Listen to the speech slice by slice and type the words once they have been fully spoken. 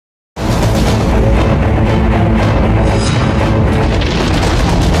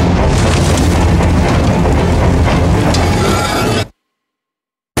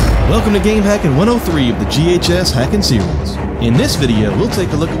Welcome to Game Hacking 103 of the GHS Hacking Series. In this video, we'll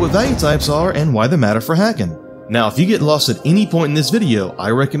take a look at what value types are and why they matter for hacking. Now, if you get lost at any point in this video, I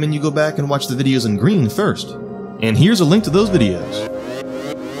recommend you go back and watch the videos in green first. And here's a link to those videos.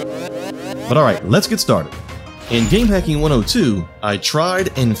 But alright, let's get started. In Game Hacking 102, I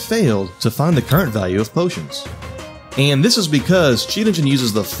tried and failed to find the current value of potions. And this is because Cheat Engine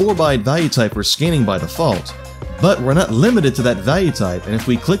uses the 4-byte value type for scanning by default. But we're not limited to that value type, and if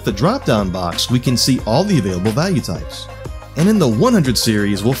we click the drop-down box, we can see all the available value types. And in the 100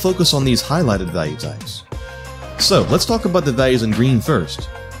 series, we'll focus on these highlighted value types. So, let's talk about the values in green first.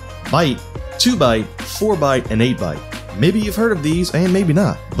 Byte, 2-byte, 4-byte, and 8-byte. Maybe you've heard of these, and maybe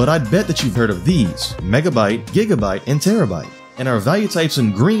not, but I'd bet that you've heard of these: megabyte, gigabyte, and terabyte. And our value types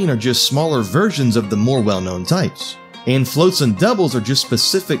in green are just smaller versions of the more well-known types. And floats and doubles are just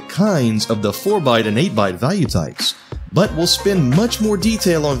specific kinds of the 4-byte and 8-byte value types. But we'll spend much more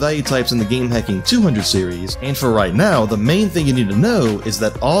detail on value types in the Game Hacking 200 series, and for right now, the main thing you need to know is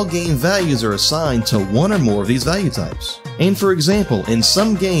that all game values are assigned to one or more of these value types. And for example, in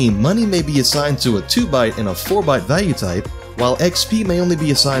some game, money may be assigned to a 2-byte and a 4-byte value type, while XP may only be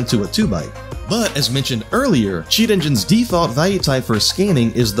assigned to a 2-byte. But as mentioned earlier, Cheat Engine's default value type for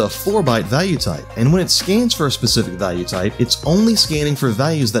scanning is the 4-byte value type, and when it scans for a specific value type, it's only scanning for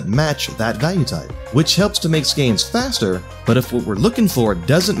values that match that value type, which helps to make scans faster. But if what we're looking for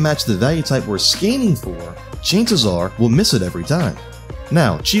doesn't match the value type we're scanning for, chances are we'll miss it every time.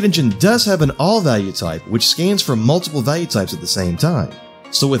 Now, Cheat Engine does have an all value type, which scans for multiple value types at the same time.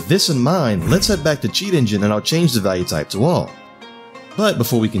 So with this in mind, let's head back to Cheat Engine and I'll change the value type to all. But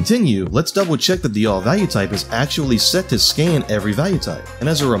before we continue, let's double check that the all value type is actually set to scan every value type. And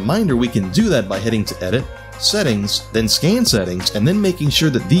as a reminder, we can do that by heading to Edit, Settings, then Scan Settings, and then making sure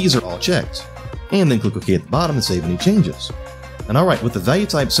that these are all checked. And then click OK at the bottom to save any changes. And alright, with the value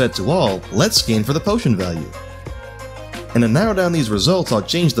type set to all, let's scan for the potion value. And to narrow down these results, I'll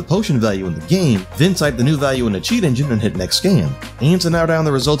change the potion value in the game, then type the new value in the Cheat Engine and hit Next Scan. And to narrow down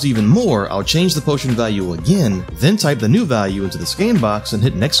the results even more, I'll change the potion value again, then type the new value into the scan box and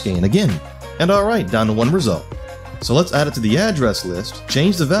hit Next Scan again. And alright, down to one result. So let's add it to the address list,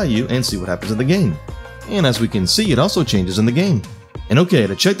 change the value, and see what happens in the game. And as we can see, it also changes in the game. And okay,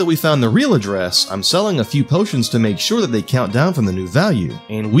 to check that we found the real address, I'm selling a few potions to make sure that they count down from the new value,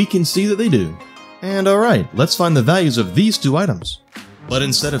 and we can see that they do. And alright, let's find the values of these two items. But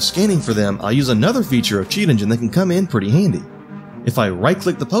instead of scanning for them, I'll use another feature of Cheat Engine that can come in pretty handy. If I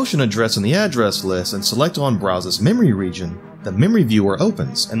right-click the potion address in the address list and select on Browse this memory region, the memory viewer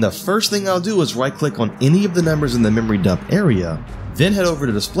opens, and the first thing I'll do is right-click on any of the numbers in the memory dump area, then head over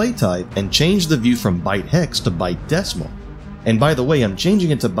to display type and change the view from byte hex to byte decimal. And by the way, I'm changing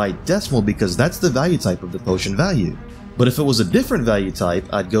it to byte decimal because that's the value type of the potion value. But if it was a different value type,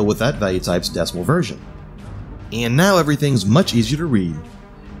 I'd go with that value type's decimal version. And now everything's much easier to read.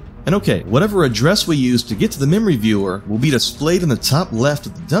 And okay, whatever address we use to get to the memory viewer will be displayed in the top left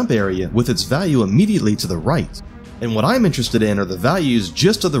of the dump area with its value immediately to the right. And what I'm interested in are the values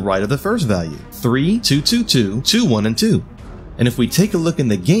just to the right of the first value: 3, 2, 2, 2, 2, 1, and 2. And if we take a look in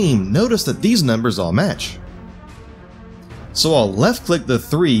the game, notice that these numbers all match. So I'll left click the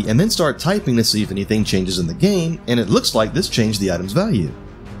 3 and then start typing to see if anything changes in the game, and it looks like this changed the item's value.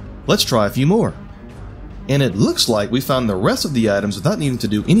 Let's try a few more. And it looks like we found the rest of the items without needing to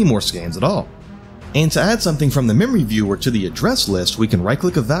do any more scans at all. And to add something from the memory viewer to the address list, we can right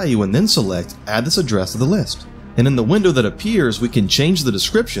click a value and then select Add this address to the list. And in the window that appears, we can change the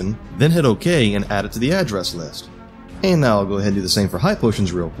description, then hit OK and add it to the address list. And now I'll go ahead and do the same for high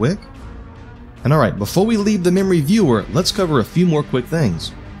potions real quick. And alright, before we leave the memory viewer, let's cover a few more quick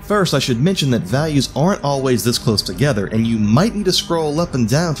things. First, I should mention that values aren't always this close together, and you might need to scroll up and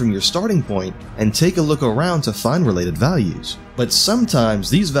down from your starting point and take a look around to find related values. But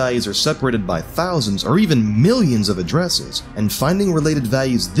sometimes these values are separated by thousands or even millions of addresses, and finding related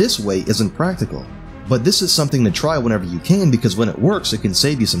values this way isn't practical. But this is something to try whenever you can, because when it works, it can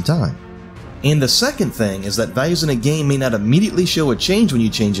save you some time. And the second thing is that values in a game may not immediately show a change when you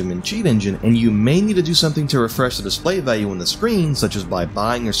change them in Cheat Engine, and you may need to do something to refresh the display value on the screen, such as by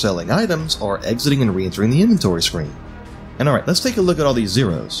buying or selling items, or exiting and re-entering the inventory screen. And alright, let's take a look at all these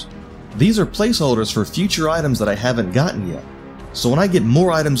zeros. These are placeholders for future items that I haven't gotten yet. So when I get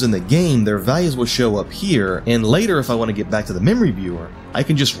more items in the game, their values will show up here, and later if I want to get back to the memory viewer, I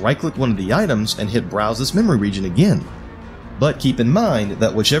can just right-click one of the items and hit Browse this memory region again. But keep in mind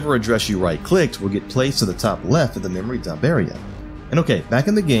that whichever address you right-clicked will get placed to the top left of the memory dump area. And okay, back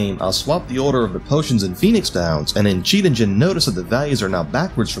in the game, I'll swap the order of the potions in Phoenix Downs, and in Cheat Engine notice that the values are now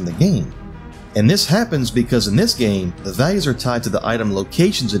backwards from the game. And this happens because in this game, the values are tied to the item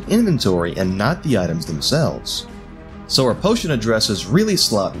locations in inventory and not the items themselves. So our potion address is really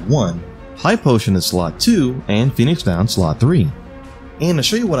slot 1, high potion is slot 2, and Phoenix Down slot 3. And to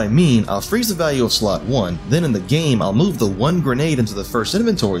show you what I mean, I'll freeze the value of slot 1, then in the game I'll move the 1 grenade into the first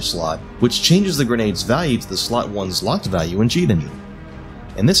inventory slot, which changes the grenade's value to the slot 1's locked value in Cheat Engine.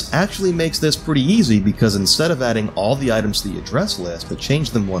 And this actually makes this pretty easy because instead of adding all the items to the address list but change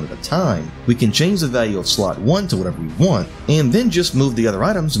them one at a time, we can change the value of slot 1 to whatever we want, and then just move the other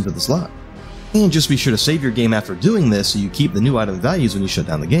items into the slot. And just be sure to save your game after doing this so you keep the new item values when you shut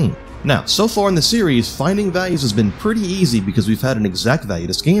down the game. Now, so far in the series, finding values has been pretty easy because we've had an exact value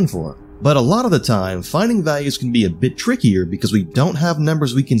to scan for. But a lot of the time, finding values can be a bit trickier because we don't have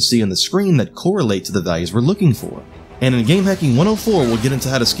numbers we can see on the screen that correlate to the values we're looking for. And in Game Hacking 104, we'll get into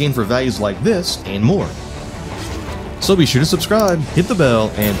how to scan for values like this and more. So be sure to subscribe, hit the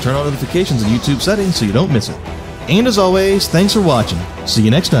bell, and turn on notifications in YouTube settings so you don't miss it. And as always, thanks for watching. See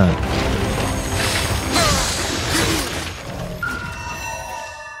you next time.